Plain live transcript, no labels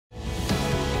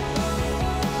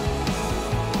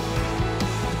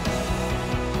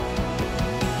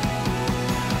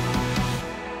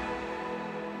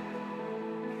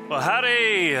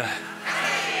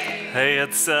Hey,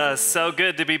 it's so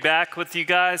good to be back with you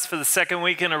guys for the second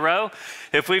week in a row.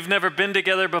 If we've never been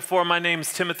together before, my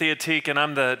name's Timothy Atik, and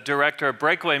I'm the director of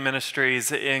Breakaway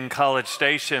Ministries in College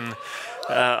Station.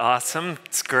 Awesome,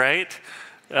 it's great.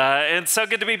 And so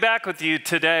good to be back with you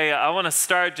today. I want to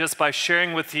start just by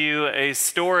sharing with you a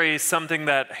story, something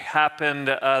that happened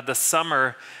this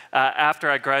summer after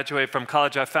I graduated from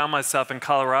college. I found myself in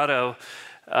Colorado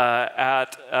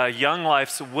at Young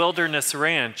Life's Wilderness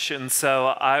Ranch. And so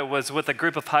I was with a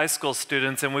group of high school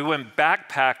students, and we went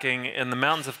backpacking in the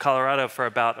mountains of Colorado for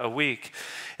about a week.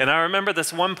 And I remember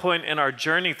this one point in our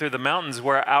journey through the mountains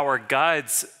where our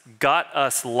guides got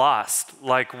us lost.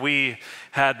 Like we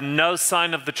had no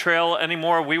sign of the trail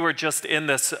anymore. We were just in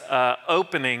this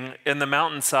opening in the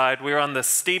mountainside. We were on this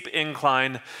steep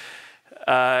incline.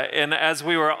 And as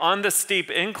we were on the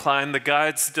steep incline, the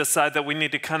guides decided that we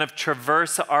need to kind of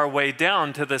traverse our way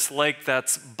down to this lake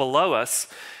that's below us.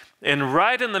 And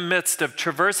right in the midst of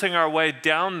traversing our way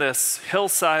down this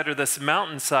hillside or this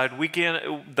mountainside,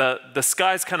 the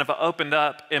skies kind of opened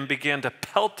up and began to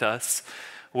pelt us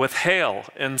with hail.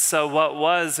 And so what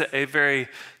was a very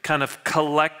kind of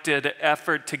collected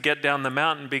effort to get down the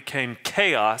mountain became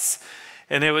chaos.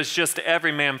 And it was just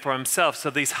every man for himself. So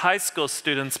these high school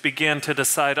students began to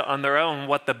decide on their own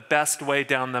what the best way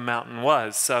down the mountain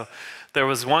was. So there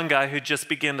was one guy who just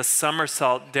began to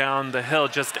somersault down the hill,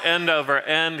 just end over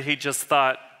end. He just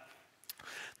thought,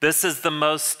 I'm going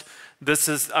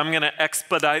to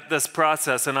expedite this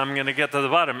process and I'm going to get to the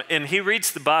bottom. And he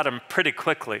reached the bottom pretty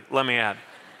quickly, let me add.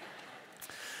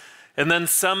 And then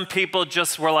some people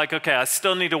just were like, okay, I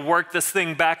still need to work this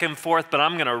thing back and forth, but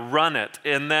I'm going to run it.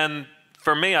 And then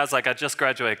for me, I was like, I just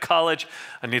graduated college.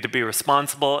 I need to be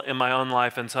responsible in my own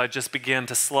life. And so I just began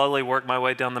to slowly work my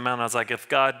way down the mountain. I was like, if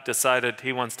God decided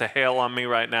he wants to hail on me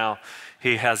right now,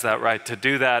 he has that right to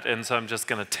do that. And so I'm just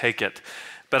going to take it.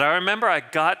 But I remember I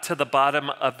got to the bottom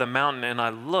of the mountain and I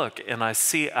look and I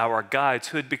see our guides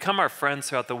who had become our friends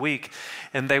throughout the week,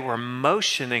 and they were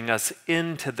motioning us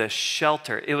into this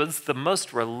shelter. It was the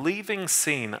most relieving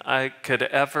scene I could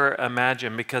ever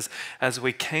imagine, because as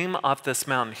we came off this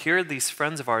mountain, here are these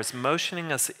friends of ours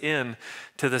motioning us in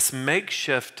to this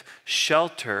makeshift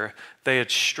shelter. They had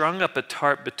strung up a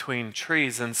tarp between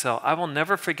trees, and so I will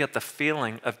never forget the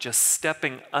feeling of just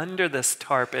stepping under this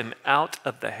tarp and out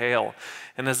of the hail.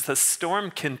 And as the storm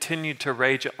continued to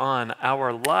rage on,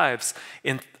 our lives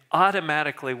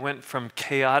automatically went from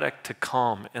chaotic to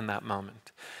calm in that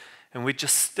moment. And we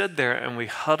just stood there and we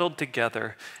huddled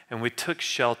together and we took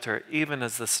shelter even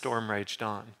as the storm raged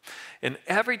on. And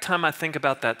every time I think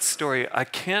about that story, I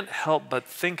can't help but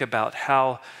think about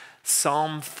how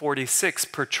Psalm 46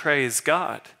 portrays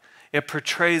God. It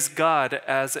portrays God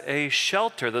as a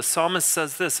shelter. The psalmist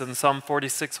says this in Psalm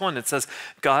 46:1. It says,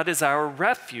 God is our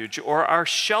refuge or our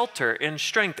shelter in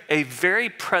strength, a very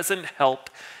present help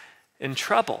in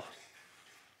trouble.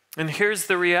 And here's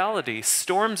the reality.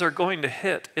 Storms are going to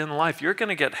hit in life. You're going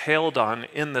to get hailed on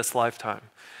in this lifetime.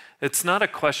 It's not a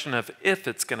question of if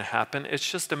it's going to happen. It's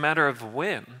just a matter of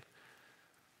when.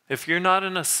 If you're not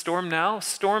in a storm now,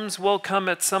 storms will come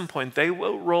at some point. They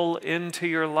will roll into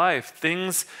your life.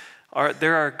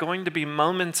 There are going to be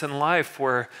moments in life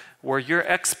where your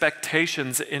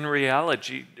expectations in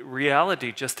reality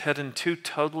just head in two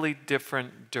totally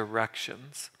different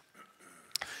directions.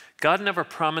 God never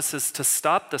promises to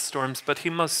stop the storms, but he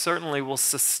most certainly will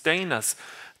sustain us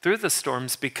through the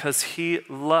storms because he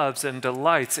loves and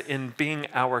delights in being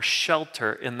our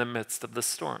shelter in the midst of the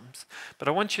storms. But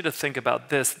I want you to think about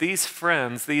this. These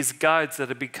friends, these guides that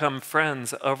have become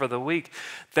friends over the week,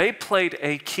 they played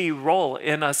a key role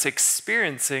in us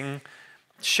experiencing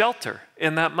shelter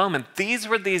in that moment. These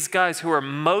were these guys who were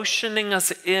motioning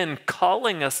us in,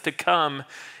 calling us to come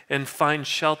and find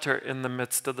shelter in the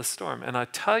midst of the storm. And I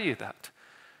tell you that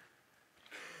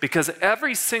because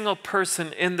every single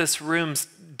person in this room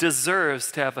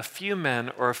deserves to have a few men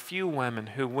or a few women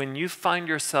who, when you find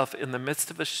yourself in the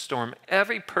midst of a storm,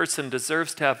 every person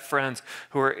deserves to have friends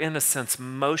who are, in a sense,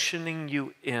 motioning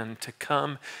you in to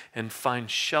come and find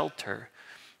shelter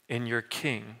in your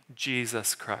King,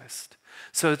 Jesus Christ.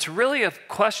 So it's really a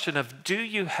question of, do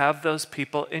you have those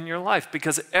people in your life?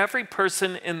 Because every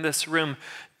person in this room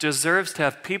deserves to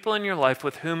have people in your life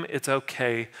with whom it's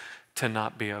okay to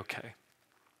not be okay.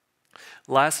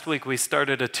 Last week, we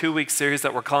started a 2-week series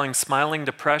that we're calling Smiling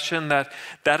Depression.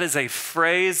 That is a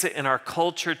phrase in our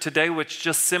culture today which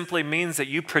just simply means that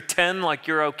you pretend like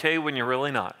you're okay when you're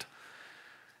really not.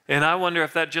 And I wonder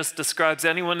if that just describes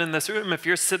anyone in this room. If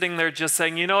you're sitting there just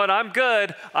saying, you know what, I'm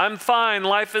good, I'm fine,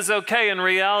 life is okay. In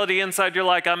reality, inside you're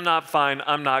like, I'm not fine,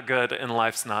 I'm not good, and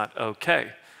life's not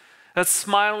okay. That's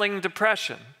smiling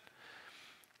depression.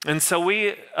 And so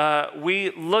we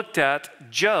looked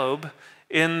at Job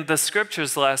in the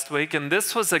scriptures last week, and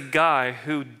this was a guy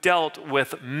who dealt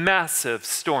with massive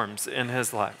storms in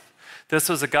his life. This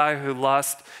was a guy who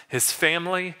lost his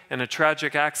family in a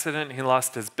tragic accident. He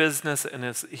lost his business, and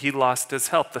he lost his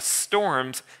health. The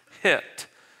storms hit.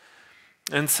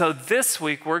 And so this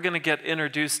week, we're going to get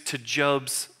introduced to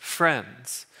Job's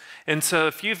friends. And so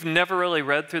if you've never really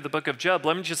read through the book of Job,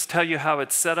 let me just tell you how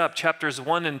it's set up. Chapters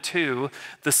 1 and 2,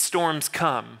 the storms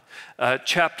come.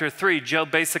 Chapter 3, Job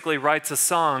basically writes a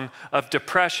song of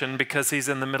depression because he's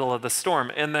in the middle of the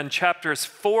storm. And then chapters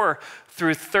 4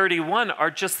 through 31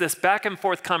 are just this back and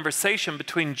forth conversation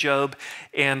between Job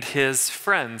and his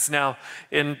friends. Now,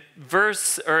 in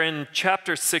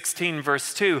chapter 16,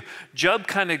 verse 2, Job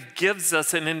kind of gives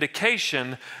us an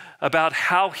indication about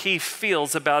how he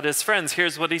feels about his friends.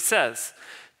 Here's what he says.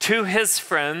 To his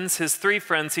friends, his three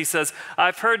friends, he says,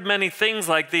 I've heard many things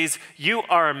like these. You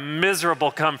are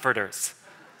miserable comforters,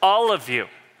 all of you.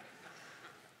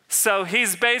 So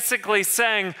he's basically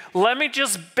saying, let me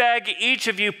just beg each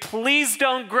of you, please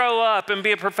don't grow up and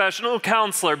be a professional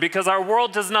counselor because our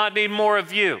world does not need more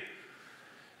of you.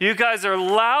 You guys are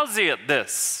lousy at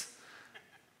this.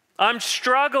 I'm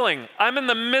struggling. I'm in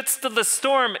the midst of the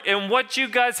storm, and what you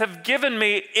guys have given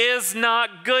me is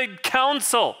not good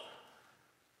counsel.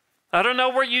 I don't know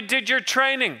where you did your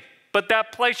training, but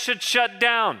that place should shut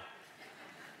down.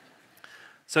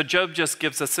 So Job just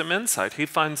gives us some insight. He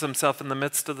finds himself in the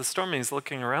midst of the storm, and he's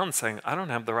looking around saying, I don't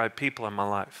have the right people in my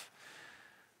life.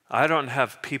 I don't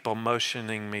have people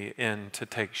motioning me in to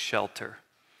take shelter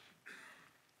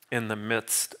in the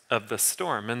midst of the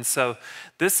storm. And so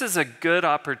this is a good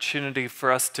opportunity for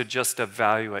us to just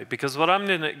evaluate, because what I'm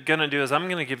going to do is I'm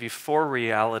going to give you 4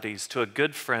 realities to a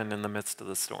good friend in the midst of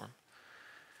the storm.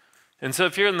 And so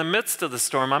if you're in the midst of the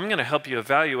storm, I'm going to help you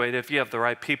evaluate if you have the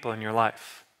right people in your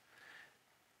life.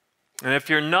 And if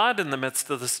you're not in the midst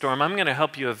of the storm, I'm going to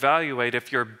help you evaluate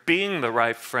if you're being the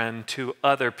right friend to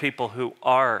other people who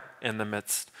are in the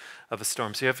midst of a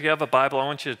storm. So if you have a Bible, I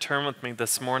want you to turn with me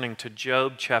this morning to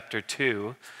Job chapter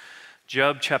 2.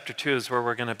 Job chapter 2 is where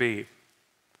we're going to be.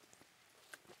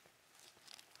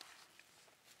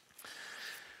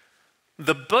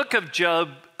 The book of Job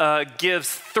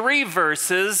gives 3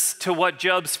 verses to what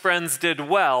Job's friends did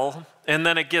well, and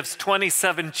then it gives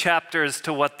 27 chapters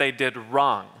to what they did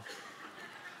wrong.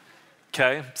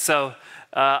 Okay, so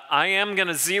I am going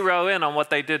to zero in on what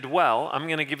they did well. I'm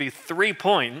going to give you 3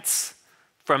 points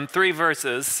from 3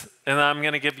 verses, and then I'm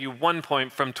going to give you 1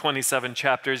 point from 27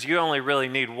 chapters. You only really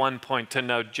need 1 point to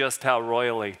know just how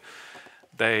royally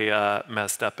they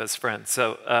messed up as friends.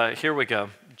 So here we go.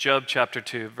 Job chapter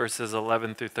 2, verses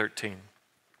 11 through 13.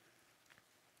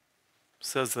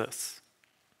 Says this.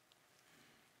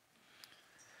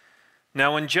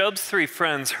 Now when Job's 3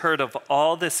 friends heard of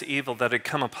all this evil that had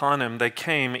come upon him, they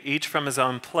came, each from his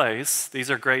own place. These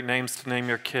are great names to name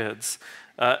your kids.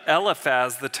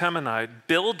 Eliphaz the Temanite,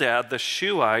 Bildad the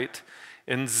Shuhite,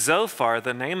 and Zophar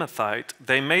the Naamathite.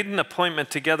 They made an appointment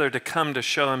together to come to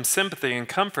show him sympathy and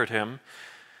comfort him.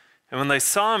 And when they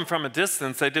saw him from a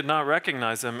distance, they did not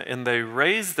recognize him, and they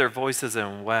raised their voices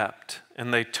and wept.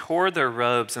 And they tore their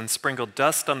robes and sprinkled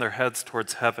dust on their heads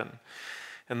towards heaven.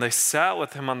 And they sat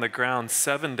with him on the ground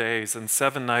 7 days and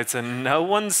 7 nights, and no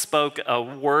one spoke a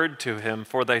word to him,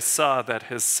 for they saw that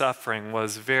his suffering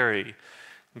was very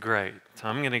great. So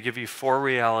I'm going to give you 4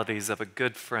 realities of a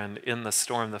good friend in the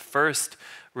storm. The first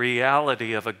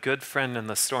reality of a good friend in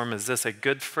the storm is this: a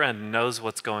good friend knows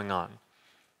what's going on.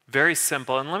 Very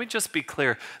simple. And let me just be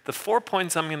clear. The 4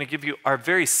 points I'm going to give you are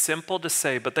very simple to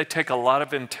say, but they take a lot of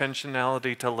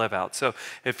intentionality to live out. So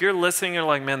if you're listening, you're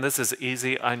like, man, this is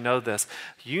easy. I know this.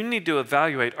 You need to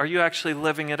evaluate, are you actually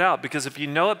living it out? Because if you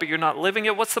know it, but you're not living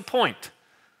it, what's the point?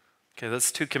 Okay,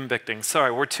 that's too convicting.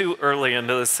 Sorry, we're too early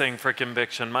into this thing for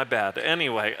conviction. My bad.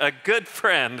 Anyway, a good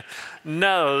friend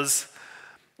knows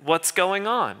what's going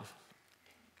on.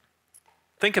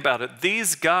 Think about it.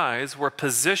 These guys were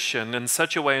positioned in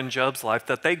such a way in Job's life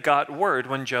that they got word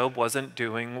when Job wasn't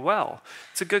doing well.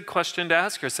 It's a good question to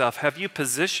ask yourself. Have you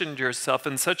positioned yourself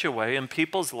in such a way in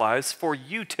people's lives for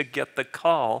you to get the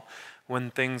call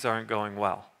when things aren't going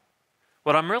well?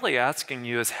 What I'm really asking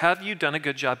you is, have you done a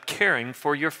good job caring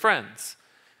for your friends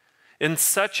in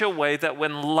such a way that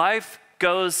when life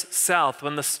goes south,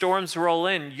 when the storms roll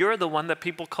in, you're the one that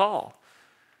people call?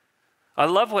 I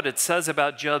love what it says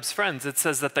about Job's friends. It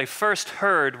says that they first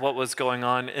heard what was going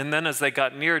on, and then as they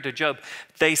got nearer to Job,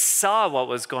 they saw what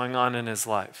was going on in his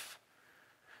life.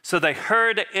 So they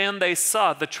heard and they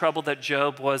saw the trouble that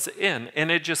Job was in. And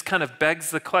it just kind of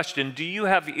begs the question, do you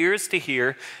have ears to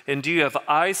hear and do you have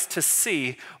eyes to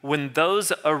see when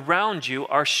those around you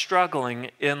are struggling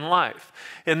in life?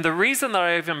 And the reason that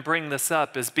I even bring this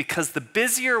up is because the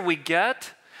busier we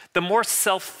get, the more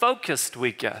self-focused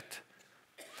we get.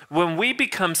 When we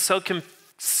become so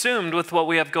consumed with what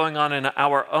we have going on in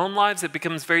our own lives, it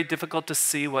becomes very difficult to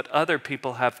see what other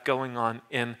people have going on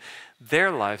in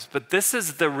their lives. But this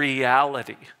is the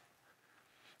reality.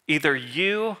 Either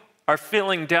you are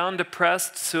feeling down,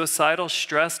 depressed, suicidal,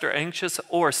 stressed, or anxious,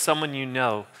 or someone you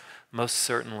know most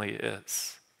certainly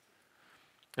is.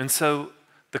 And so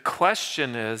the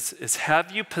question is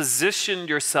have you positioned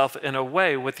yourself in a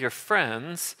way with your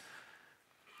friends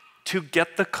to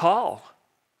get the call?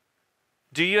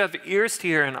 Do you have ears to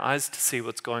hear and eyes to see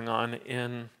what's going on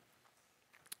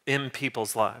in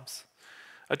people's lives?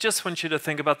 I just want you to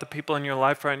think about the people in your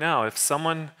life right now. If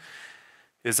someone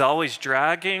is always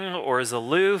dragging or is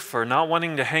aloof or not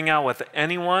wanting to hang out with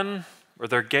anyone, or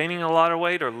they're gaining a lot of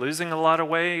weight or losing a lot of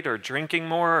weight or drinking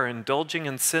more or indulging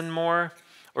in sin more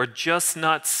or just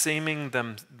not seeming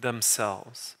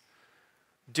themselves,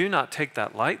 do not take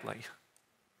that lightly.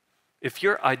 If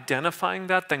you're identifying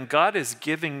that, then God is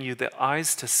giving you the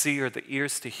eyes to see or the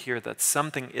ears to hear that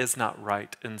something is not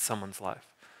right in someone's life.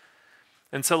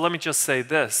 And so let me just say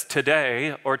this,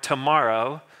 today or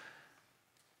tomorrow,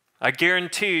 I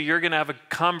guarantee you're going to have a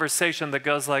conversation that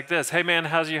goes like this. Hey man,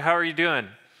 how are you doing?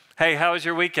 Hey, how was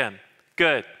your weekend?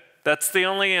 Good. That's the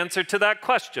only answer to that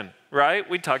question, right?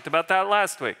 We talked about that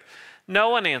last week. No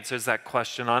one answers that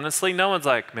question, honestly. No one's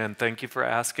like, man, thank you for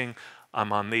asking.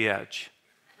 I'm on the edge.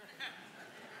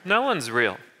 No one's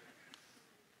real.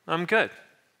 I'm good.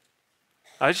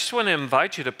 I just want to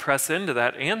invite you to press into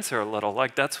that answer a little.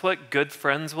 Like that's what good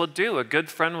friends will do. A good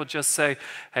friend will just say,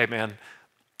 hey man,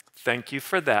 thank you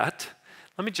for that.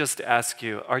 Let me just ask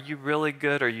you, are you really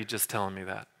good or are you just telling me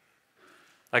that?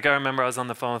 Like I remember I was on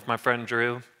the phone with my friend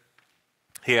Drew.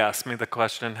 He asked me the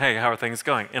question, hey, how are things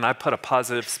going? And I put a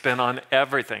positive spin on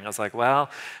everything. I was like, well,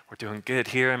 we're doing good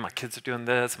here and my kids are doing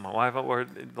this and my wife at work,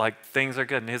 like things are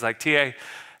good. And he's like, TA,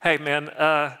 hey man,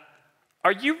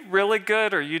 are you really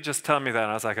good or are you just telling me that?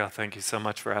 And I was like, oh, thank you so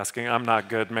much for asking. I'm not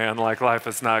good, man. Like life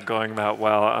is not going that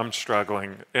well. I'm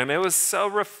struggling. And it was so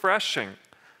refreshing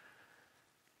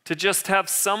to just have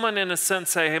someone in a sense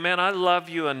say, hey man, I love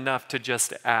you enough to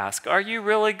just ask, are you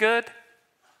really good?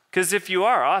 Because if you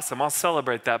are, awesome, I'll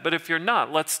celebrate that. But if you're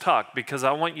not, let's talk because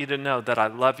I want you to know that I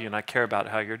love you and I care about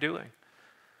how you're doing.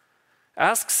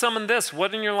 Ask someone this,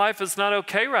 what in your life is not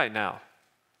okay right now?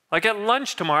 Like at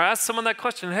lunch tomorrow, ask someone that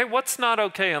question, hey, what's not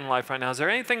okay in life right now? Is there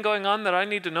anything going on that I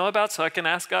need to know about so I can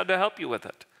ask God to help you with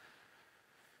it?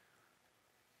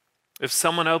 If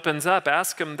someone opens up,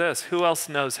 ask them this, who else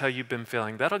knows how you've been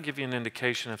feeling? That'll give you an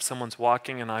indication if someone's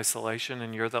walking in isolation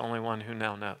and you're the only one who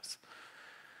now knows.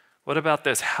 What about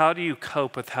this? How do you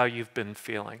cope with how you've been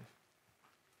feeling?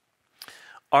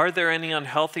 Are there any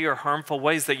unhealthy or harmful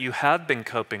ways that you have been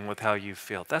coping with how you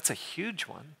feel? That's a huge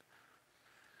one.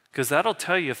 Because that'll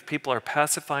tell you if people are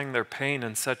pacifying their pain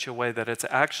in such a way that it's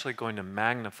actually going to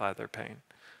magnify their pain.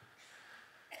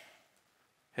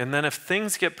 And then if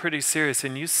things get pretty serious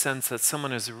and you sense that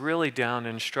someone is really down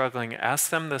and struggling,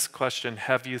 ask them this question,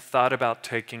 have you thought about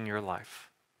taking your life?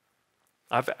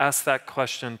 I've asked that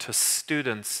question to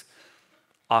students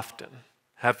often.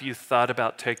 Have you thought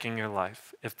about taking your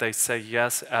life? If they say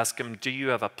yes, ask them, do you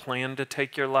have a plan to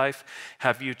take your life?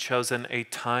 Have you chosen a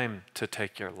time to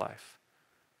take your life?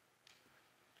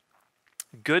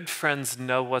 Good friends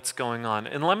know what's going on.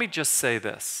 And let me just say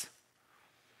this.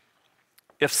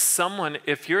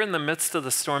 If you're in the midst of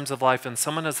the storms of life and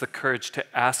someone has the courage to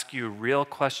ask you real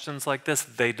questions like this,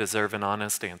 they deserve an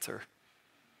honest answer.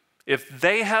 If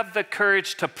they have the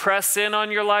courage to press in on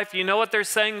your life, you know what they're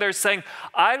saying? They're saying,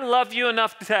 I love you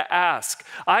enough to ask.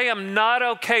 I am not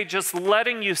okay just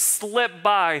letting you slip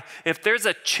by if there's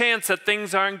a chance that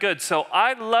things aren't good. So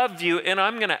I love you and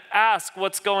I'm going to ask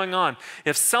what's going on.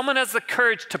 If someone has the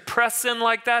courage to press in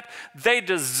like that, they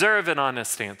deserve an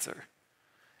honest answer.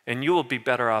 And you will be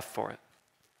better off for it.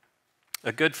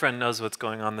 A good friend knows what's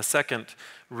going on. The second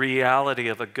reality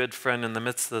of a good friend in the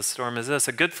midst of the storm is this.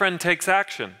 A good friend takes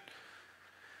action.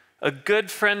 A good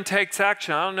friend takes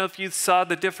action. I don't know if you saw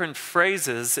the different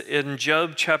phrases in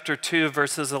Job chapter 2,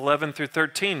 verses 11 through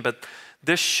 13, but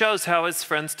this shows how his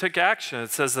friends took action.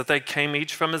 It says that they came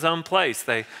each from his own place.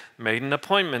 They made an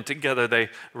appointment together. They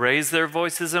raised their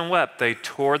voices and wept. They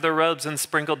tore their robes and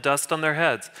sprinkled dust on their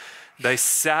heads. They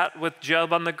sat with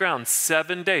Job on the ground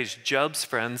 7 days. Job's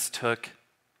friends took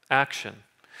action.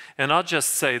 And I'll just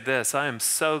say this, I am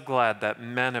so glad that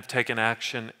men have taken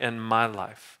action in my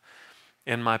life,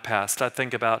 in my past. I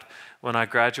think about when I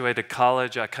graduated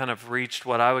college, I kind of reached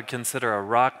what I would consider a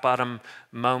rock bottom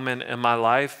moment in my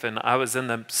life, and I was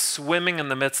swimming in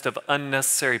the midst of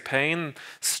unnecessary pain.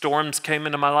 Storms came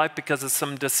into my life because of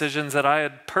some decisions that I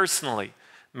had personally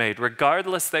made.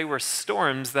 Regardless, they were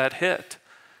storms that hit.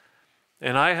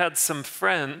 And I had some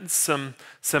friends, some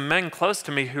men close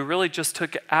to me who really just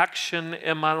took action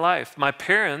in my life. My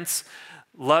parents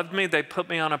loved me. They put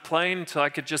me on a plane so I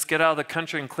could just get out of the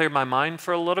country and clear my mind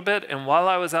for a little bit. And while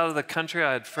I was out of the country,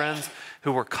 I had friends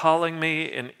who were calling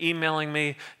me and emailing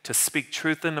me to speak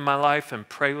truth into my life and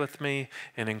pray with me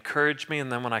and encourage me.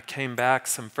 And then when I came back,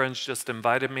 some friends just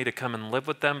invited me to come and live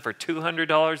with them for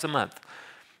 $200 a month.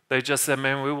 They just said,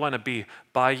 man, we want to be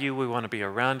by you. We want to be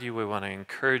around you. We want to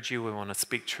encourage you. We want to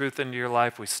speak truth into your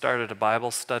life. We started a Bible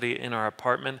study in our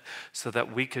apartment so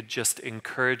that we could just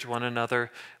encourage one another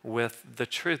with the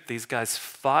truth. These guys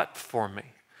fought for me,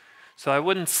 so I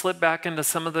wouldn't slip back into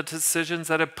some of the decisions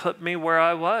that had put me where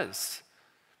I was.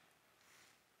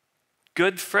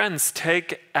 Good friends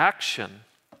take action.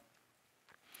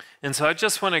 And so I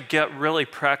just want to get really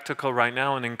practical right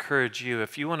now and encourage you.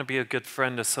 If you want to be a good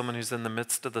friend to someone who's in the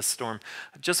midst of the storm,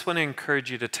 I just want to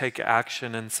encourage you to take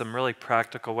action in some really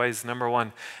practical ways. Number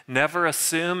one, never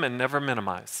assume and never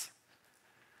minimize.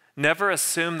 Never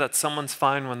assume that someone's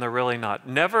fine when they're really not.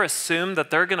 Never assume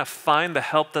that they're going to find the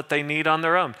help that they need on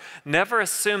their own. Never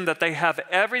assume that they have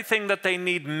everything that they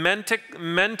need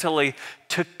mentally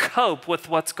to cope with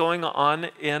what's going on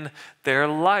in their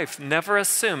life. Never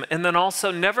assume. And then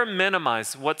also never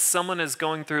minimize what someone is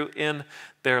going through in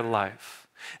their life.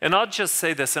 And I'll just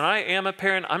say this, and I am a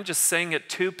parent, I'm just saying it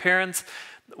to parents.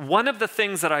 One of the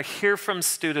things that I hear from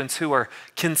students who are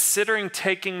considering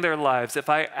taking their lives, if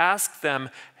I ask them,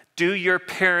 do your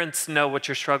parents know what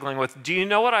you're struggling with? Do you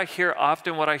know what I hear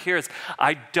often? What I hear is,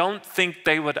 I don't think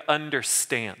they would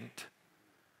understand.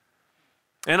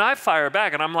 And I fire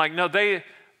back and I'm like, no, they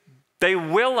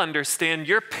will understand.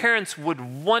 Your parents would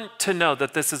want to know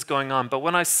that this is going on. But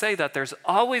when I say that, there's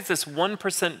always this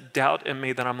 1% doubt in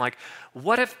me that I'm like,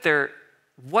 what if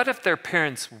their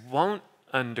parents won't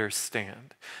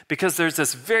understand? Because there's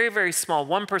this very, very small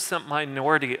 1%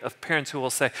 minority of parents who will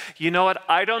say, you know what,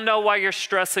 I don't know why you're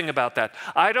stressing about that.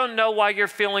 I don't know why you're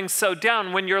feeling so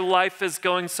down when your life is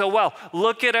going so well.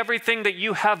 Look at everything that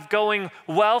you have going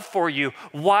well for you.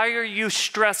 Why are you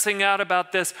stressing out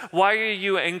about this? Why are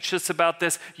you anxious about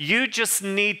this? You just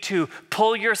need to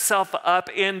pull yourself up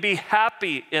and be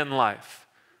happy in life.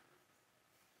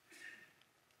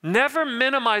 Never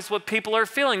minimize what people are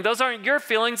feeling. Those aren't your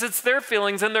feelings, it's their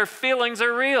feelings, and their feelings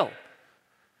are real.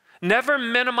 Never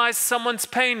minimize someone's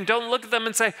pain. Don't look at them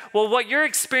and say, well, what you're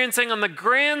experiencing on the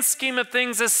grand scheme of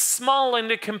things is small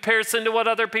in comparison to what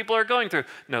other people are going through.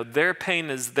 No, their pain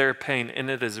is their pain, and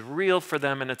it is real for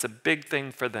them, and it's a big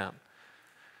thing for them.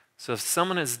 So if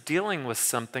someone is dealing with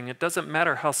something, it doesn't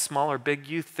matter how small or big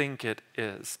you think it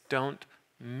is. Don't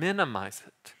minimize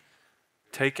it.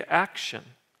 Take action.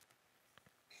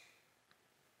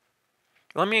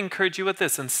 Let me encourage you with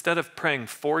this. Instead of praying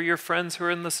for your friends who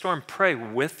are in the storm, pray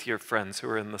with your friends who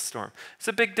are in the storm. It's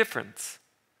a big difference.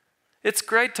 It's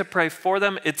great to pray for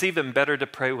them. It's even better to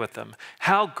pray with them.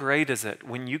 How great is it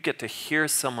when you get to hear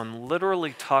someone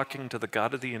literally talking to the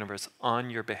God of the universe on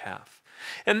your behalf?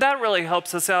 And that really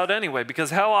helps us out anyway,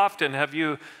 because how often have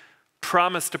you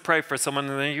promised to pray for someone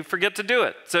and then you forget to do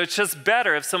it? So it's just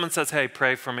better if someone says, hey,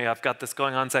 pray for me, I've got this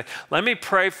going on. Say, let me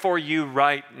pray for you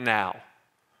right now.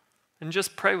 And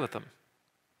just pray with them.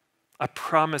 I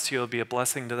promise you it'll be a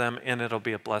blessing to them and it'll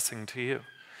be a blessing to you.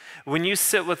 When you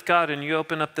sit with God and you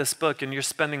open up this book and you're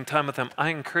spending time with him, I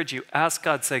encourage you, ask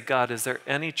God, say, God, is there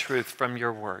any truth from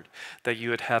your word that you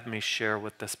would have me share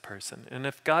with this person? And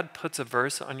if God puts a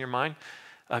verse on your mind,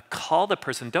 call the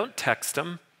person. Don't text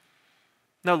them.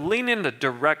 No, lean into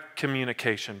direct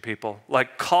communication, people.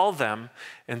 Like call them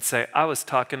and say, I was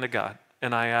talking to God.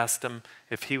 And I asked him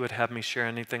if he would have me share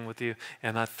anything with you.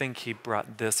 And I think he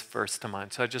brought this verse to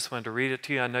mind. So I just wanted to read it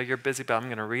to you. I know you're busy, but I'm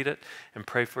going to read it and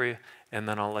pray for you. And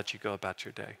then I'll let you go about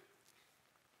your day.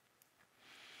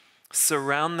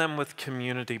 Surround them with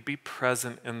community. Be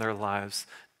present in their lives.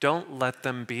 Don't let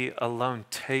them be alone.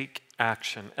 Take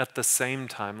action. At the same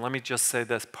time, let me just say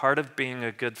this. Part of being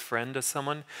a good friend to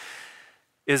someone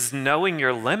is knowing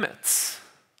your limits.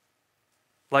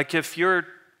 Like if you're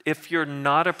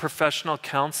not a professional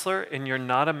counselor and you're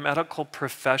not a medical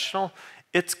professional,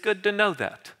 it's good to know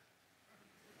that.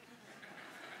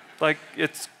 Like,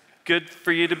 it's good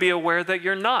for you to be aware that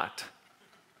you're not.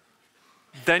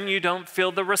 then you don't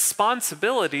feel the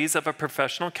responsibilities of a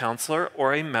professional counselor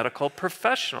or a medical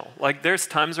professional. Like there's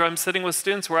times where I'm sitting with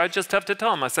students where I just have to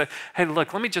tell them, I say, hey,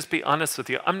 look, let me just be honest with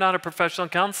you. I'm not a professional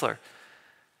counselor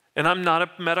and I'm not a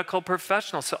medical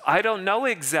professional. So I don't know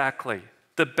exactly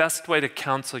the best way to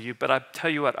counsel you, but I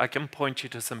tell you what, I can point you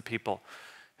to some people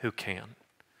who can.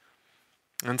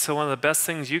 And so one of the best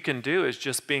things you can do is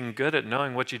just being good at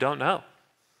knowing what you don't know.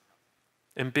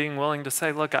 And being willing to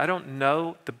say, look, I don't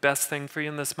know the best thing for you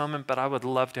in this moment, but I would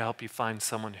love to help you find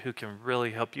someone who can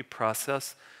really help you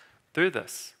process through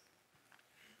this.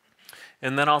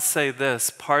 And then I'll say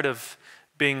this, part of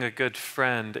being a good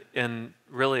friend in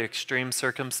really extreme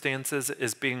circumstances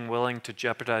is being willing to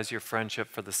jeopardize your friendship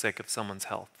for the sake of someone's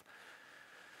health.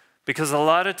 Because a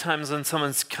lot of times when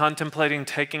someone's contemplating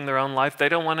taking their own life, they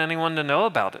don't want anyone to know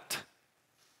about it.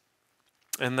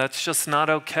 And that's just not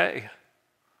okay.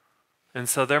 And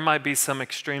so there might be some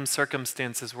extreme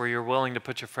circumstances where you're willing to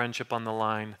put your friendship on the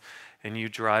line and you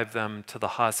drive them to the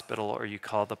hospital or you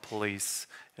call the police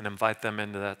and invite them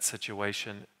into that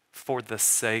situation for the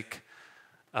sake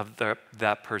of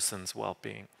that person's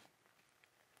well-being.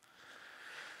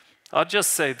 I'll just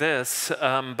say this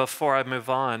before I move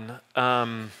on.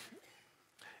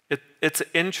 It's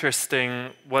interesting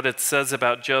what it says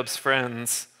about Job's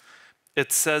friends.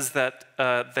 It says that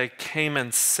they came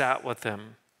and sat with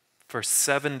him for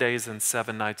 7 days and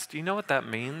 7 nights. Do you know what that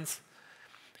means?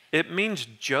 It means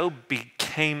Job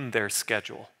became their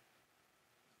schedule.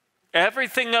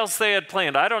 Everything else they had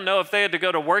planned. I don't know if they had to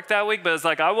go to work that week, but it's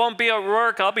like, I won't be at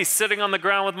work. I'll be sitting on the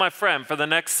ground with my friend for the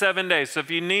next 7 days. So if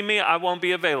you need me, I won't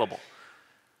be available.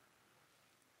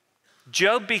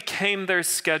 Job became their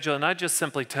schedule. And I just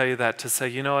simply tell you that to say,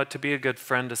 you know what, to be a good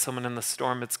friend to someone in the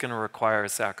storm, it's going to require a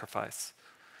sacrifice.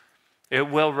 It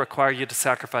will require you to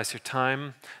sacrifice your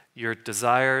time, your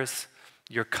desires,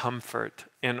 your comfort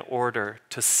in order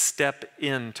to step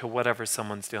into whatever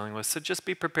someone's dealing with. So just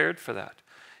be prepared for that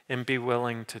and be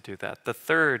willing to do that. The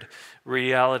third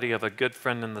reality of a good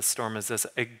friend in the storm is this: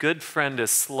 a good friend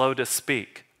is slow to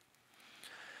speak.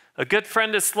 A good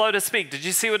friend is slow to speak. Did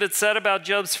you see what it said about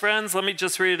Job's friends? Let me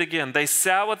just read it again. They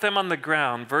sat with him on the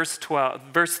ground, verse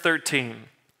 13.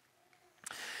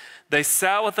 They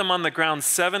sat with him on the ground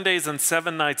 7 days and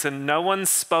 7 nights, and no one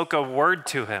spoke a word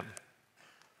to him.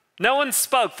 No one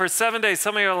spoke for 7 days.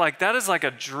 Some of you are like, that is like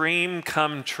a dream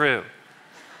come true.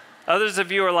 Others of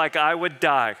you are like, I would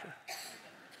die.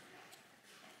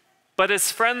 But his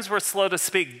friends were slow to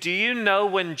speak. Do you know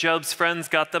when Job's friends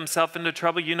got themselves into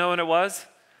trouble? You know when it was?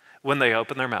 When they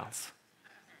opened their mouths.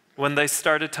 When they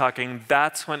started talking,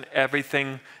 that's when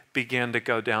everything began to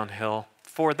go downhill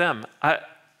for them.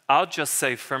 I'll just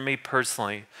say for me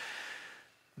personally,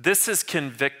 this is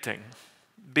convicting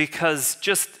because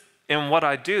just in what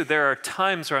I do, there are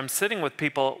times where I'm sitting with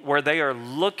people where they are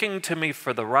looking to me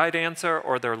for the right answer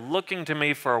or they're looking to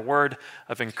me for a word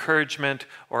of encouragement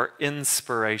or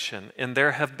inspiration. And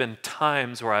there have been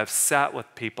times where I've sat with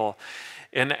people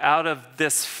and out of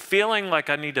this feeling like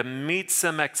I need to meet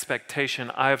some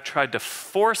expectation, I have tried to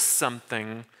force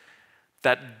something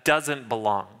that doesn't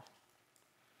belong.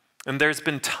 And there's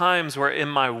been times where in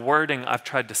my wording, I've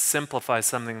tried to simplify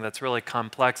something that's really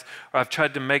complex, or I've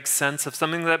tried to make sense of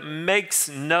something that makes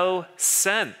no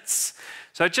sense.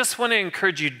 So I just want to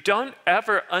encourage you, don't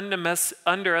ever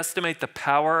underestimate the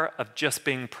power of just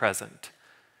being present.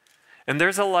 And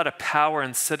there's a lot of power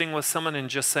in sitting with someone and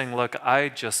just saying, look, I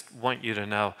just want you to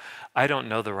know, I don't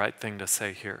know the right thing to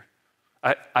say here.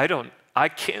 I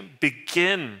can't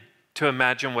begin to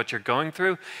imagine what you're going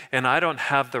through, and I don't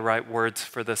have the right words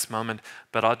for this moment,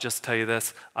 but I'll just tell you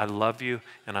this: I love you,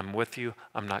 and I'm with you.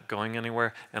 I'm not going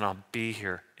anywhere, and I'll be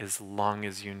here as long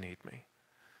as you need me.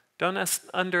 Don't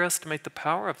underestimate the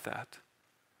power of that,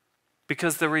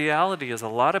 because the reality is a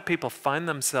lot of people find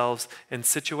themselves in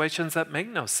situations that make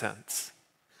no sense.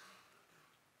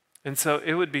 And so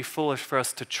it would be foolish for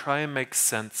us to try and make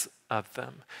sense of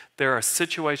them. There are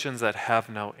situations that have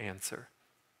no answer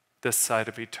this side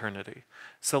of eternity.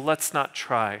 So let's not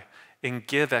try and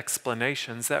give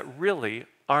explanations that really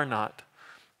are not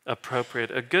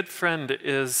appropriate. A good friend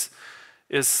is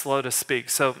slow to speak.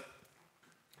 So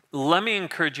let me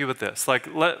encourage you with this.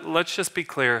 Let's just be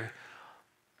clear.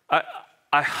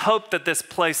 I hope that this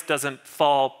place doesn't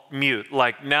fall mute.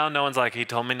 Like now no one's like, he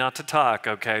told me not to talk.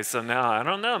 Okay, so now I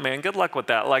don't know, man. Good luck with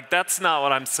that. That's not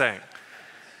what I'm saying.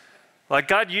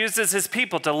 God uses his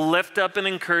people to lift up and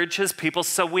encourage his people,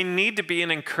 so we need to be an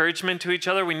encouragement to each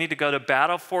other. We need to go to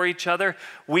battle for each other.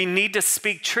 We need to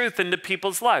speak truth into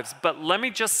people's lives. But let me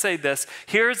just say this.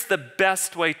 Here's the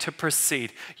best way to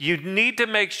proceed. You need to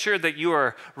make sure that you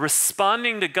are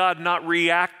responding to God, not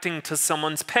reacting to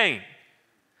someone's pain.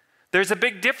 There's a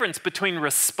big difference between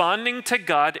responding to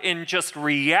God and just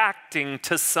reacting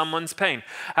to someone's pain.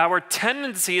 Our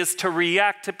tendency is to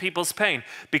react to people's pain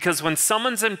because when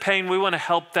someone's in pain, we want to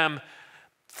help them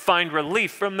find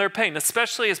relief from their pain.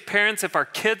 Especially as parents, if our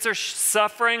kids are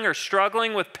suffering or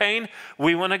struggling with pain,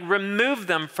 we want to remove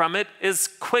them from it as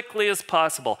quickly as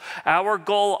possible. Our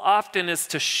goal often is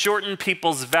to shorten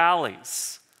people's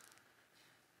valleys.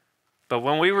 But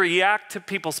when we react to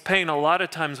people's pain, a lot of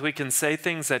times we can say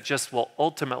things that just will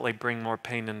ultimately bring more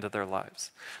pain into their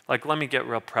lives. Like, let me get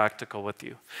real practical with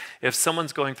you. If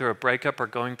someone's going through a breakup or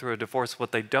going through a divorce,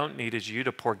 what they don't need is you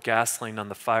to pour gasoline on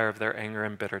the fire of their anger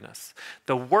and bitterness.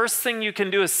 The worst thing you can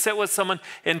do is sit with someone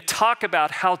and talk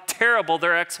about how terrible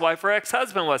their ex-wife or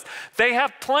ex-husband was. They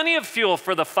have plenty of fuel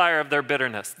for the fire of their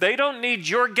bitterness. They don't need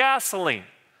your gasoline.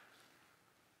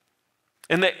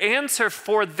 And the answer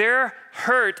for their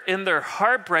hurt and their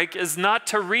heartbreak is not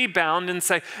to rebound and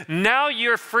say, now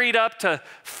you're freed up to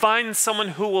find someone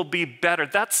who will be better.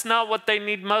 That's not what they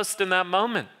need most in that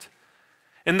moment.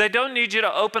 And they don't need you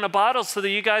to open a bottle so that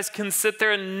you guys can sit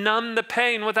there and numb the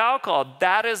pain with alcohol.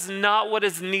 That is not what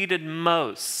is needed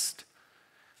most.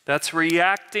 That's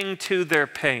reacting to their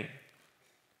pain.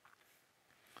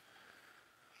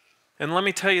 And let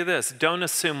me tell you this, don't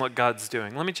assume what God's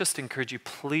doing. Let me just encourage you,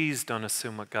 please don't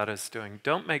assume what God is doing.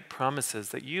 Don't make promises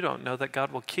that you don't know that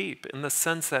God will keep, in the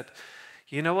sense that,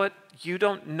 you know what, you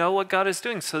don't know what God is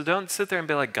doing. So don't sit there and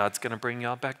be like, God's going to bring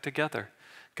y'all back together.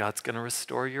 God's going to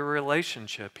restore your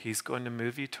relationship. He's going to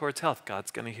move you towards health.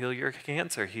 God's going to heal your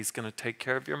cancer. He's going to take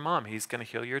care of your mom. He's going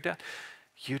to heal your dad.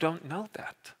 You don't know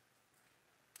that.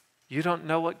 You don't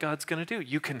know what God's going to do.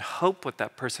 You can hope with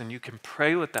that person. You can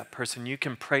pray with that person. You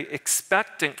can pray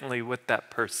expectantly with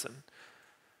that person.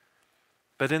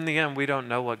 But in the end, we don't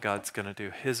know what God's going to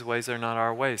do. His ways are not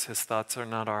our ways. His thoughts are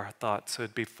not our thoughts. So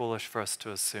it'd be foolish for us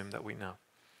to assume that we know.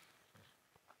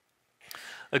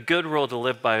 A good rule to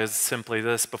live by is simply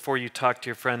this: before you talk to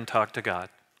your friend, talk to God,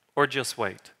 or just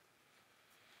wait.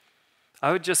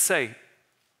 I would just say,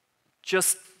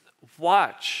 just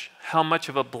watch how much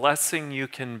of a blessing you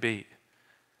can be.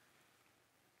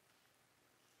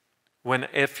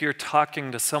 If you're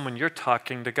talking to someone, you're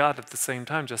talking to God at the same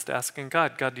time, just asking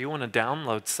God, God, do you want to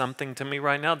download something to me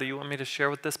right now that you want me to share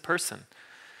with this person?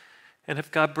 And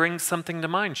if God brings something to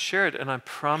mind, share it, and I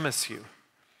promise you,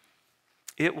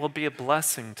 it will be a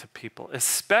blessing to people,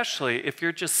 especially if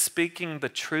you're just speaking the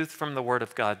truth from the Word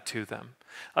of God to them.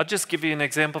 I'll just give you an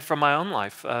example from my own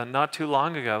life. Not too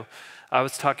long ago, I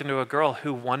was talking to a girl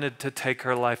who wanted to take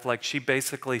her life. Like, she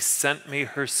basically sent me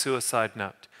her suicide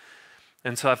note.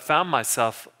 And so I found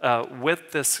myself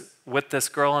with this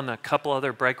girl and a couple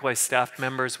other Breakaway staff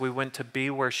members. We went to be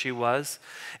where she was.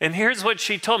 And here's what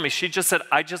she told me. She just said,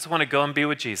 I just want to go and be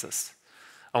with Jesus.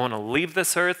 I want to leave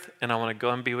this earth and I want to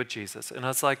go and be with Jesus. And I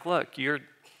was like, look, you're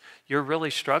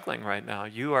really struggling right now.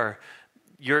 You're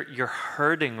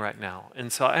hurting right now.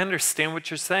 And so I understand what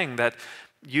you're saying, that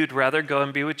you'd rather go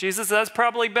and be with Jesus. That's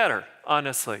probably better,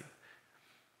 honestly.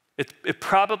 It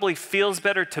probably feels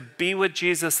better to be with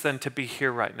Jesus than to be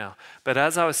here right now. But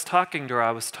as I was talking to her,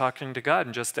 I was talking to God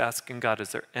and just asking God,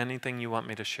 is there anything you want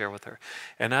me to share with her?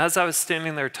 And as I was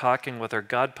standing there talking with her,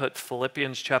 God put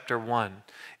Philippians chapter 1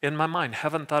 in my mind.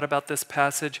 Haven't thought about this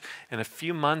passage in a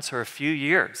few months or a few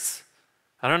years.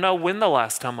 I don't know when the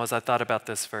last time was I thought about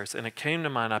this verse, and it came to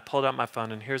mind. I pulled out my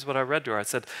phone, and here's what I read to her.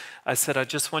 I said, I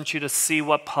just want you to see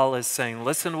what Paul is saying.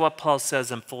 Listen to what Paul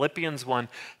says in Philippians 1,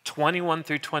 21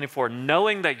 through 24.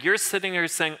 Knowing that you're sitting here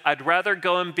saying, I'd rather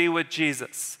go and be with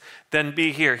Jesus than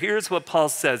be here. Here's what Paul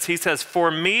says. He says,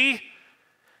 for me,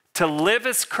 to live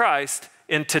is Christ,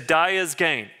 and to die is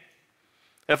gain.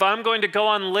 If I'm going to go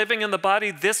on living in the body,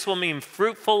 this will mean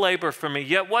fruitful labor for me.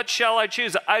 Yet what shall I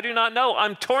choose? I do not know.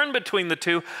 I'm torn between the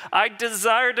two. I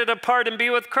desire to depart and be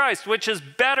with Christ, which is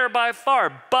better by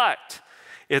far. But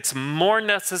it's more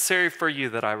necessary for you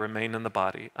that I remain in the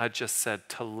body. I just said,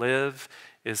 to live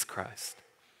is Christ.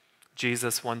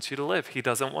 Jesus wants you to live. He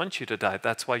doesn't want you to die.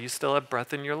 That's why you still have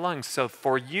breath in your lungs. So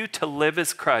for you to live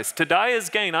is Christ. To die is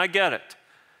gain. I get it.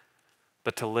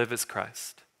 But to live is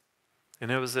Christ. And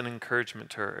it was an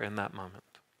encouragement to her in that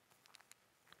moment.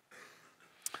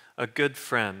 A good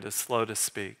friend is slow to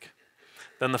speak.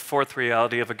 Then the fourth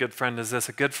reality of a good friend is this: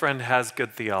 a good friend has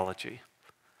good theology.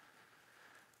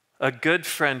 A good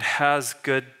friend has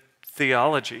good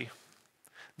theology.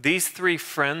 These three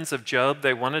friends of Job,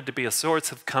 they wanted to be a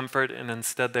source of comfort, and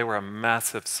instead they were a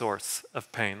massive source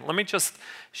of pain. Let me just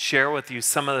share with you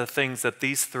some of the things that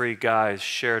these three guys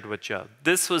shared with Job.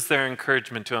 This was their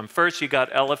encouragement to him. First, you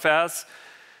got Eliphaz.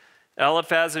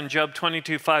 Eliphaz in Job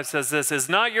 22:5 says this: is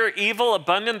not your evil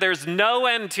abundant? There's no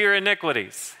end to your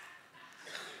iniquities.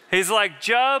 He's like,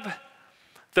 Job,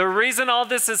 the reason all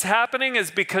this is happening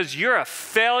is because you're a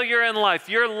failure in life.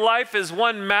 Your life is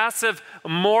one massive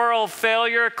moral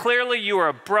failure. Clearly, you are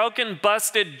a broken,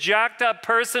 busted, jacked up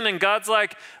person. And God's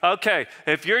like, okay,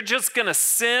 if you're just going to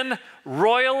sin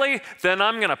royally, then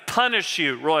I'm going to punish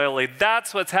you royally.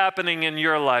 That's what's happening in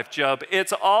your life, Job.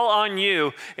 It's all on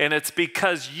you, and it's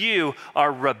because you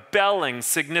are rebelling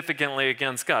significantly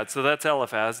against God. So that's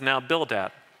Eliphaz. Now,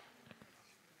 Bildad.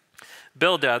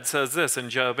 Bildad says this in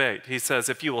Job 8. He says,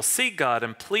 if you will seek God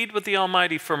and plead with the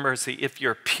Almighty for mercy, if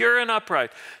you're pure and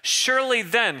upright, surely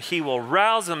then he will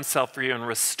rouse himself for you and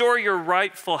restore your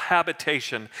rightful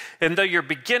habitation. And though your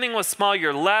beginning was small,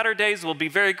 your latter days will be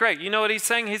very great. You know what he's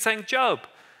saying? He's saying, Job,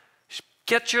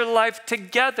 get your life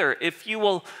together. If you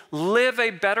will live a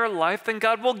better life, then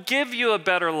God will give you a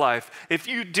better life. If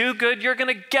you do good, you're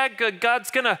going to get good.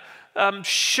 God's going to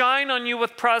shine on you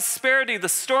with prosperity. The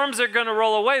storms are going to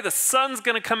roll away. The sun's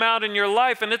going to come out in your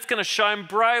life, and it's going to shine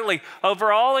brightly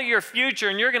over all of your future,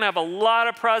 and you're going to have a lot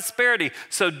of prosperity.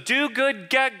 So do good,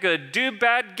 get good. Do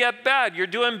bad, get bad. You're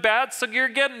doing bad, so you're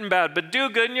getting bad, but do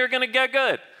good, and you're going to get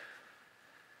good.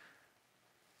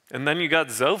 And then you got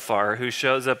Zophar, who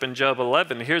shows up in Job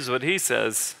 11. Here's what he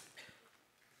says.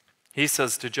 He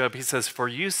says to Job, he says, for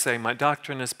you say, my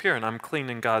doctrine is pure, and I'm clean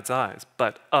in God's eyes.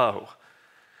 But oh,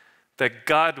 that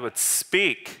God would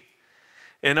speak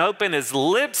and open his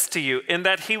lips to you, and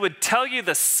that he would tell you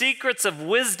the secrets of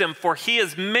wisdom, for he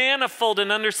is manifold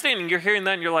in understanding. You're hearing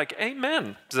that and you're like,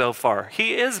 amen, Zophar.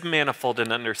 He is manifold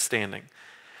in understanding.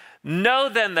 Know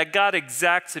then that God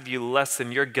exacts of you less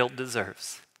than your guilt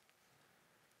deserves.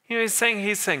 You know, he's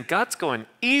saying, God's going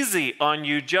easy on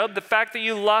you, Job. The fact that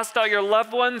you lost all your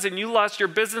loved ones and you lost your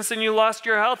business and you lost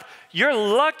your health, you're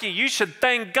lucky. You should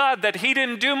thank God that he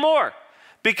didn't do more,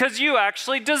 because you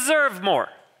actually deserve more.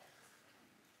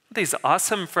 These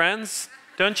awesome friends.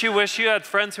 Don't you wish you had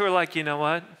friends who are like, you know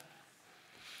what?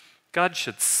 God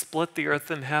should split the earth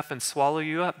in half and swallow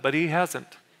you up, but he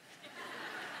hasn't.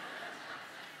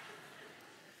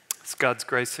 It's God's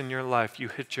grace in your life. You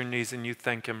hit your knees and you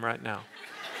thank him right now.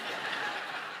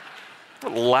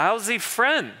 Lousy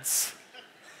friends.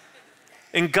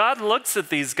 And God looks at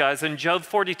these guys in Job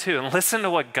 42, and listen to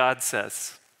what God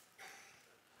says.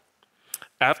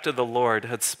 After the Lord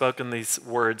had spoken these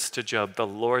words to Job, the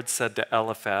Lord said to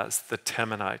Eliphaz the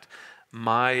Temanite,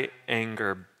 my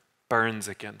anger burns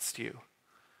against you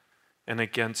and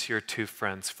against your two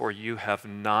friends, for you have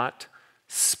not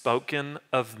spoken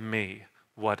of me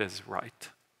what is right.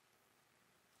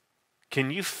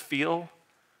 Can you feel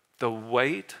the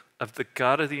weight of the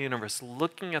God of the universe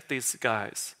looking at these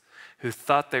guys who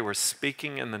thought they were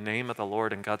speaking in the name of the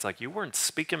Lord, and God's like, you weren't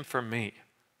speaking for me.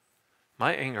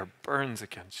 My anger burns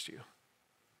against you.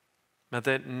 May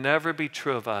that never be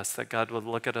true of us, that God would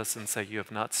look at us and say, you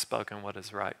have not spoken what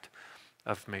is right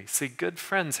of me. See, good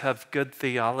friends have good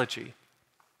theology.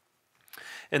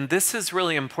 And this is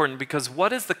really important, because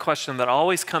what is the question that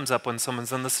always comes up when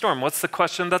someone's in the storm? What's the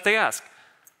question that they ask?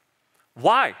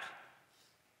 Why?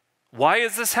 Why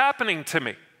is this happening to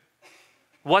me?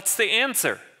 What's the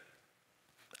answer?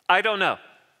 I don't know.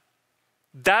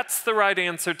 That's the right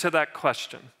answer to that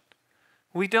question.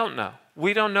 We don't know.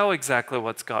 We don't know exactly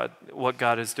what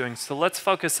God is doing. So let's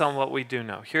focus on what we do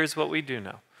know. Here's what we do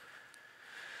know.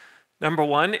 Number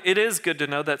one, it is good to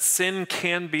know that sin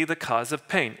can be the cause of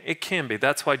pain. It can be.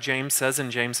 That's why James says in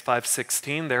James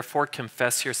 5:16, therefore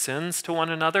confess your sins to one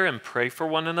another and pray for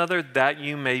one another that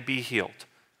you may be healed.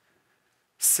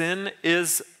 Sin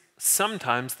is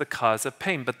sometimes the cause of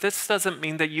pain, but this doesn't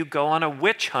mean that you go on a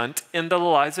witch hunt into the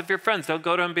lives of your friends. Don't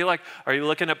go to them and be like, are you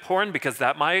looking at porn? Because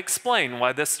that might explain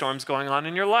why this storm's going on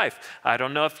in your life. I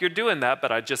don't know if you're doing that,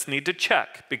 but I just need to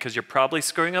check, because you're probably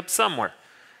screwing up somewhere.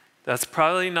 That's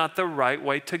probably not the right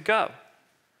way to go.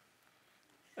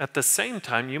 At the same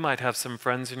time, you might have some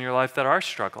friends in your life that are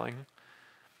struggling,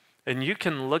 and you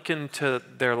can look into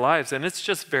their lives, and it's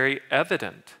just very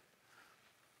evident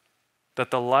that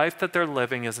the life that they're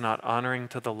living is not honoring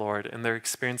to the Lord, and they're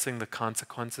experiencing the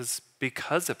consequences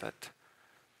because of it.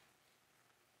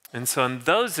 And so in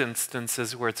those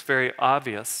instances where it's very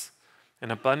obvious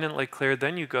and abundantly clear,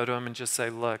 then you go to them and just say,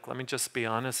 look, let me just be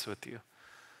honest with you.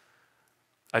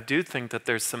 I do think that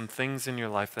there's some things in your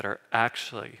life that are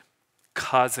actually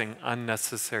causing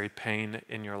unnecessary pain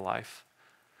in your life.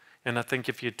 And I think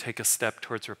if you take a step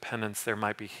towards repentance, there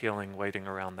might be healing waiting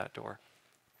around that door.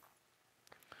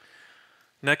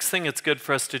 Next thing, it's good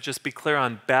for us to just be clear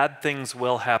on bad things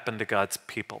will happen to God's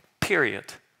people,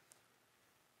 period.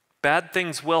 Bad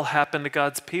things will happen to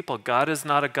God's people. God is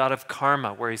not a God of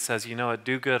karma where he says, you know what,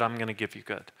 do good, I'm going to give you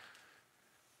good.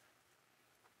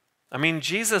 I mean,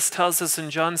 Jesus tells us in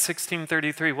John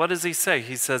 16:33, what does he say?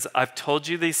 He says, I've told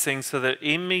you these things so that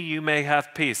in me you may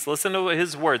have peace. Listen to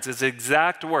his words, his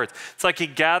exact words. It's like he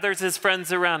gathers his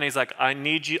friends around. He's like, I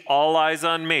need you, all eyes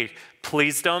on me.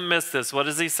 Please don't miss this. What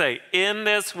does he say? In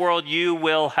this world you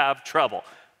will have trouble.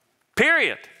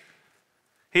 Period.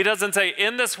 He doesn't say,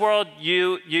 in this world,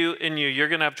 you're going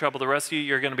to have trouble. The rest of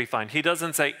you're going to be fine. He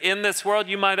doesn't say, in this world,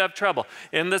 you might have trouble.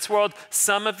 In this world,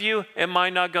 some of you, it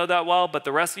might not go that well, but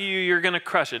the rest of you're going to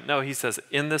crush it. No, he says,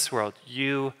 in this world,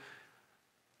 you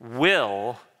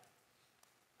will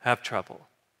have trouble.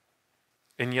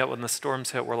 And yet when the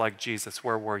storms hit, we're like, Jesus,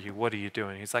 where were you? What are you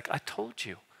doing? He's like, I told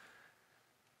you.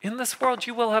 In this world,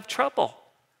 you will have trouble.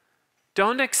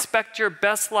 Don't expect your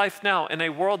best life now in a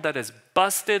world that is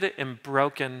busted and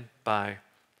broken by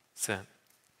sin.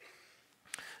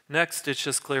 Next, it's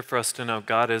just clear for us to know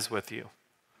God is with you.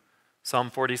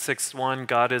 Psalm 46:1,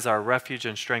 God is our refuge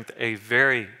and strength, a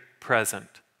very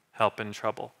present help in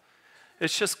trouble.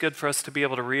 It's just good for us to be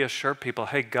able to reassure people,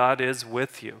 hey, God is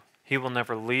with you. He will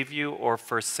never leave you or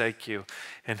forsake you.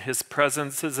 And his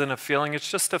presence isn't a feeling,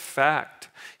 it's just a fact.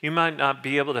 You might not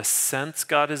be able to sense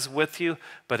God is with you,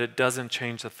 but it doesn't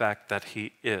change the fact that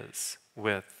he is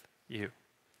with you.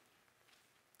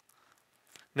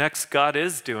 Next, God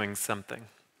is doing something.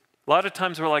 A lot of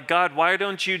times we're like, God, why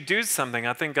don't you do something?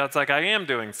 I think God's like, I am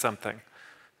doing something.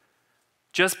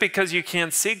 Just because you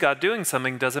can't see God doing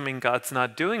something doesn't mean God's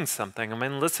not doing something. I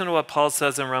mean, listen to what Paul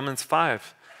says in Romans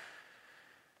 5.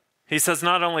 He says,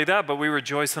 not only that, but we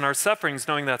rejoice in our sufferings,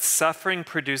 knowing that suffering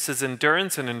produces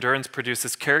endurance, and endurance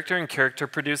produces character, and character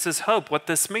produces hope. What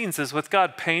this means is with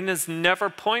God, pain is never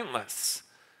pointless.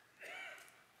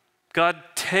 God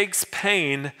takes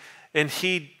pain and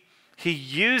he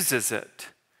uses it.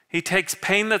 He takes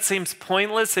pain that seems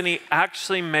pointless and he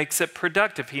actually makes it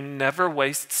productive. He never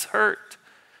wastes hurt.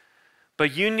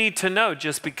 But you need to know,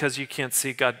 just because you can't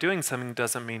see God doing something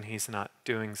doesn't mean he's not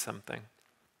doing something.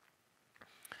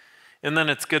 And then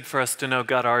it's good for us to know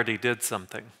God already did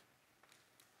something.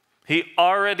 He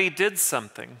already did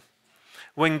something.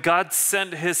 When God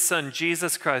sent his son,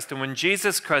 Jesus Christ, and when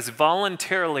Jesus Christ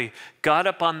voluntarily got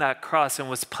up on that cross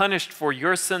and was punished for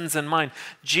your sins and mine,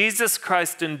 Jesus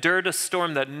Christ endured a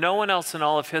storm that no one else in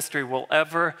all of history will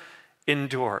ever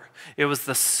endure. It was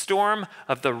the storm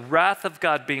of the wrath of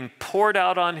God being poured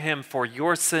out on him for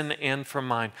your sin and for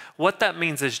mine. What that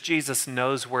means is Jesus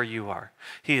knows where you are.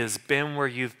 He has been where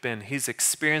you've been. He's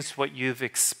experienced what you've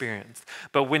experienced.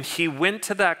 But when he went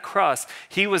to that cross,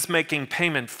 he was making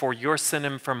payment for your sin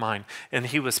and for mine. And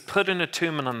he was put in a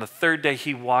tomb, and on the third day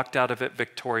he walked out of it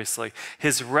victoriously.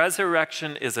 His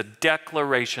resurrection is a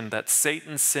declaration that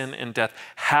Satan, sin, and death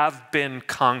have been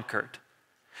conquered.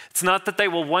 It's not that they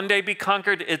will one day be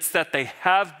conquered, it's that they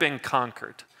have been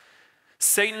conquered.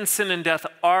 Satan, sin, and death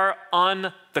are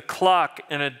on the clock,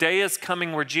 and a day is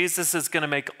coming where Jesus is going to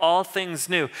make all things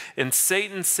new, and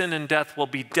Satan, sin, and death will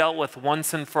be dealt with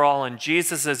once and for all, and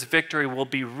Jesus' victory will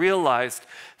be realized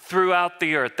throughout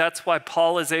the earth. That's why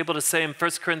Paul is able to say in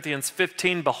 1 Corinthians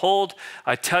 15, behold,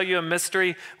 I tell you a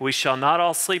mystery, we shall not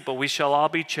all sleep, but we shall all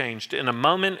be changed. In a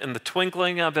moment, in the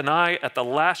twinkling of an eye, at the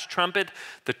last trumpet,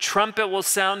 the trumpet will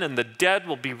sound, and the dead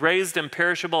will be raised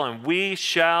imperishable, and we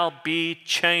shall be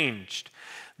changed.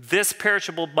 This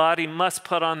perishable body must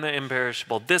put on the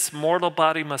imperishable. This mortal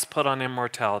body must put on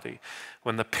immortality.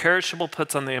 When the perishable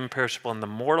puts on the imperishable and the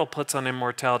mortal puts on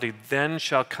immortality, then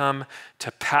shall come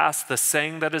to pass the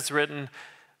saying that is written,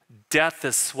 death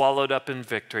is swallowed up in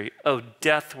victory. O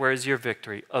death, where is your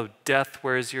victory? O death,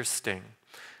 where is your sting?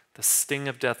 The sting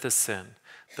of death is sin.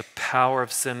 The power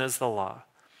of sin is the law.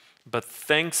 But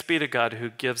thanks be to God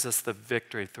who gives us the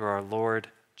victory through our Lord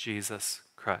Jesus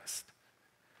Christ.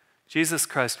 Jesus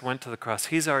Christ went to the cross.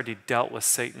 He's already dealt with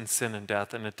Satan, sin, and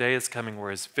death, and a day is coming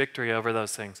where his victory over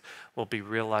those things will be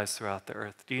realized throughout the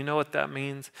earth. Do you know what that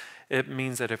means? It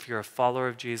means that if you're a follower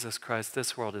of Jesus Christ,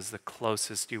 this world is the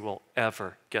closest you will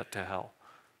ever get to hell.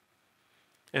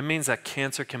 It means that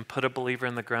cancer can put a believer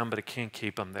in the ground, but it can't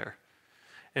keep him there.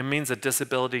 It means that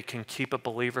disability can keep a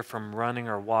believer from running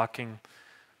or walking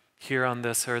here on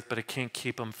this earth, but it can't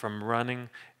keep him from running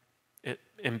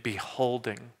and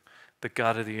beholding the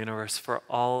God of the universe for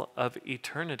all of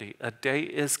eternity. A day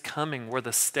is coming where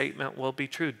the statement will be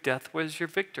true. Death, where's your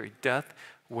victory? Death,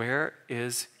 where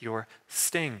is your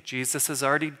sting? Jesus has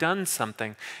already done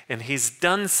something, and he's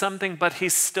done something, but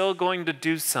he's still going to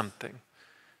do something.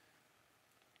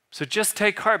 So just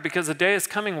take heart, because a day is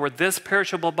coming where this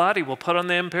perishable body will put on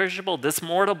the imperishable, this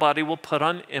mortal body will put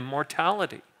on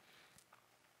immortality.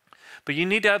 But you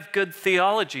need to have good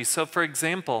theology. So for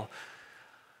example,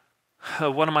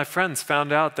 One of my friends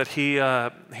found out that he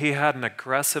had an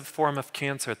aggressive form of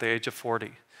cancer at the age of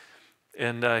 40.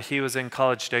 And he was in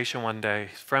College Station one day,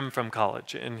 from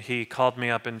college, and he called me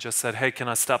up and just said, hey, can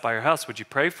I stop by your house? Would you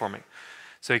pray for me?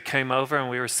 So he came over and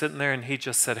we were sitting there and he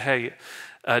just said, hey,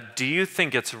 do you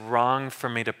think it's wrong for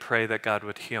me to pray that God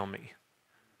would heal me?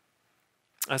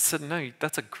 I said, no,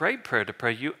 that's a great prayer to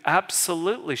pray. You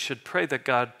absolutely should pray that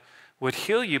God would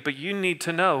heal you, but you need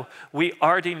to know, we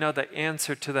already know the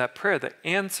answer to that prayer. The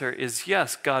answer is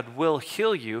yes, God will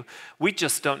heal you. We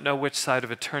just don't know which side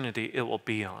of eternity it will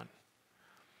be on.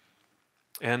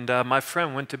 And my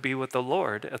friend went to be with the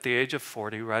Lord at the age of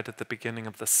 40, right at the beginning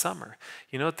of the summer.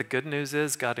 You know what the good news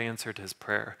is? God answered his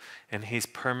prayer, and he's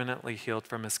permanently healed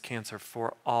from his cancer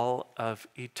for all of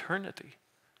eternity.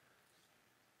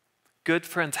 Good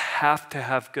friends have to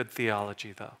have good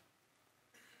theology, though.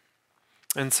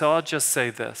 And so I'll just say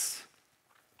this.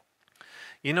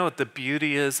 You know what the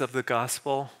beauty is of the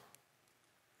gospel?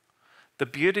 The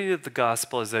beauty of the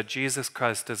gospel is that Jesus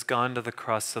Christ has gone to the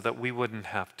cross so that we wouldn't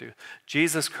have to.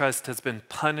 Jesus Christ has been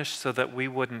punished so that we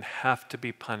wouldn't have to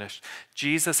be punished.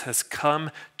 Jesus has come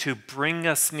to bring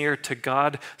us near to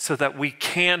God so that we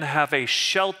can have a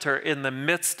shelter in the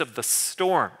midst of the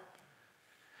storm.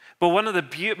 But one of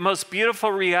the most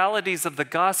beautiful realities of the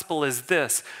gospel is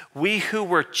this: we who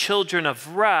were children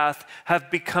of wrath have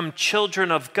become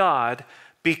children of God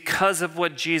because of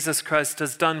what Jesus Christ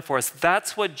has done for us.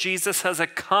 That's what Jesus has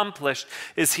accomplished,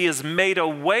 is he has made a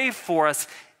way for us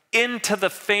into the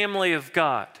family of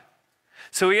God.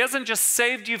 So he hasn't just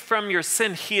saved you from your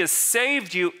sin, he has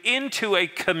saved you into a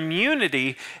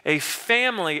community, a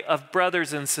family of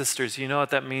brothers and sisters. You know what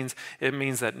that means? It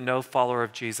means that no follower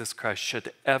of Jesus Christ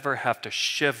should ever have to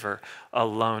shiver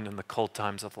alone in the cold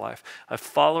times of life. A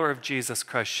follower of Jesus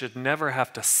Christ should never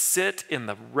have to sit in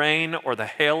the rain or the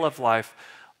hail of life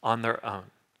on their own.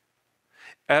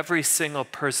 Every single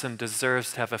person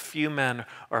deserves to have a few men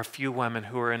or a few women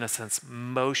who are, in a sense,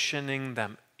 motioning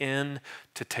them in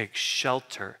to take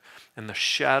shelter in the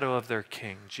shadow of their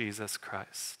King, Jesus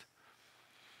Christ.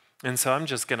 And so I'm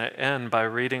just going to end by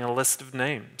reading a list of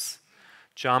names.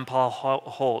 John Paul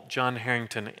Holt, John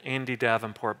Harrington, Andy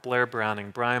Davenport, Blair Browning,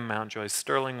 Brian Mountjoy,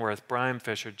 Sterling Worth, Brian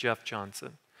Fisher, Jeff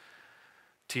Johnson.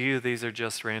 To you, these are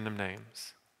just random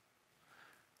names.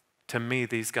 To me,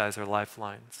 these guys are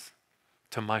lifelines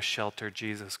to my shelter,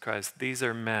 Jesus Christ. These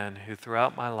are men who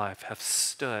throughout my life have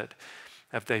stood.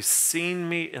 If they've seen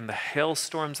me in the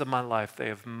hailstorms of my life, they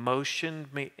have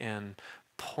motioned me in,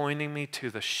 pointing me to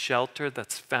the shelter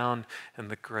that's found in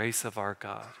the grace of our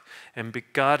God. And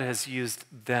God has used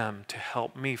them to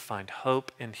help me find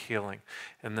hope and healing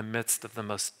in the midst of the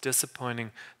most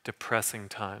disappointing, depressing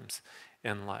times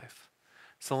in life.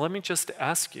 So let me just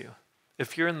ask you,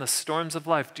 if you're in the storms of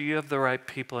life, do you have the right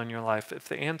people in your life? If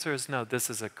the answer is no, this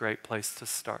is a great place to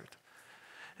start.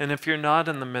 And if you're not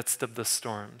in the midst of the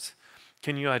storms,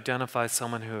 can you identify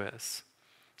someone who is?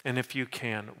 And if you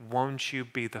can, won't you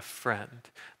be the friend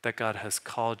that God has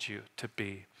called you to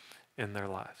be in their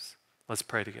lives? Let's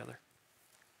pray together.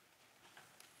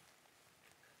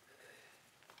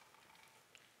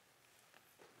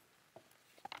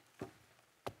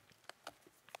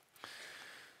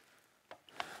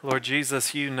 Lord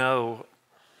Jesus, you know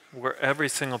where every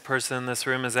single person in this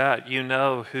room is at. You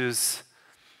know who's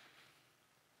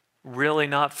really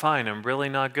not fine and really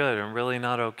not good and really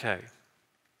not okay.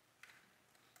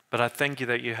 But I thank you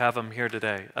that you have them here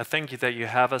today. I thank you that you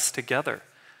have us together.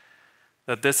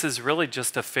 That this is really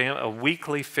just a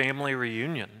weekly family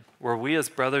reunion where we as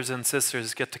brothers and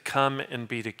sisters get to come and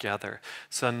be together.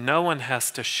 So no one has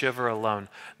to shiver alone.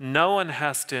 No one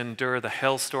has to endure the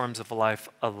hailstorms of life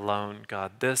alone,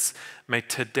 God. This may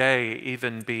today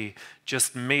even be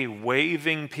just me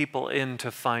waving people in to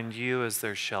find you as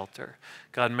their shelter.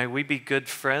 God, may we be good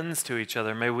friends to each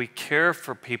other. May we care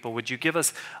for people. Would you give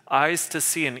us eyes to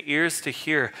see and ears to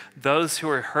hear those who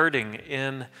are hurting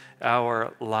in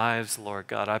our lives, Lord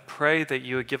God. I pray that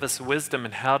you would give us wisdom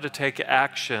in how to take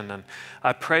action. And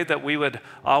I pray that we would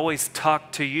always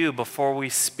talk to you before we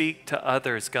speak to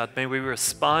others, God. May we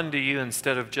respond to you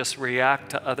instead of just react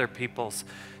to other people's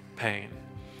pain.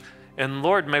 And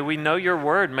Lord, may we know your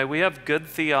word. May we have good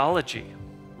theology,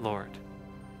 Lord.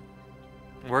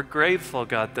 We're grateful,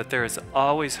 God, that there is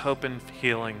always hope and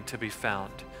healing to be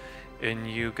found in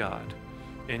you, God.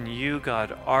 In you,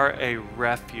 God, are a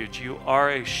refuge. You are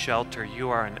a shelter. You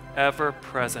are an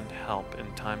ever-present help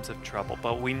in times of trouble.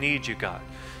 But we need you, God,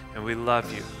 and we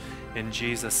love you. In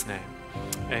Jesus' name,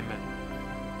 amen.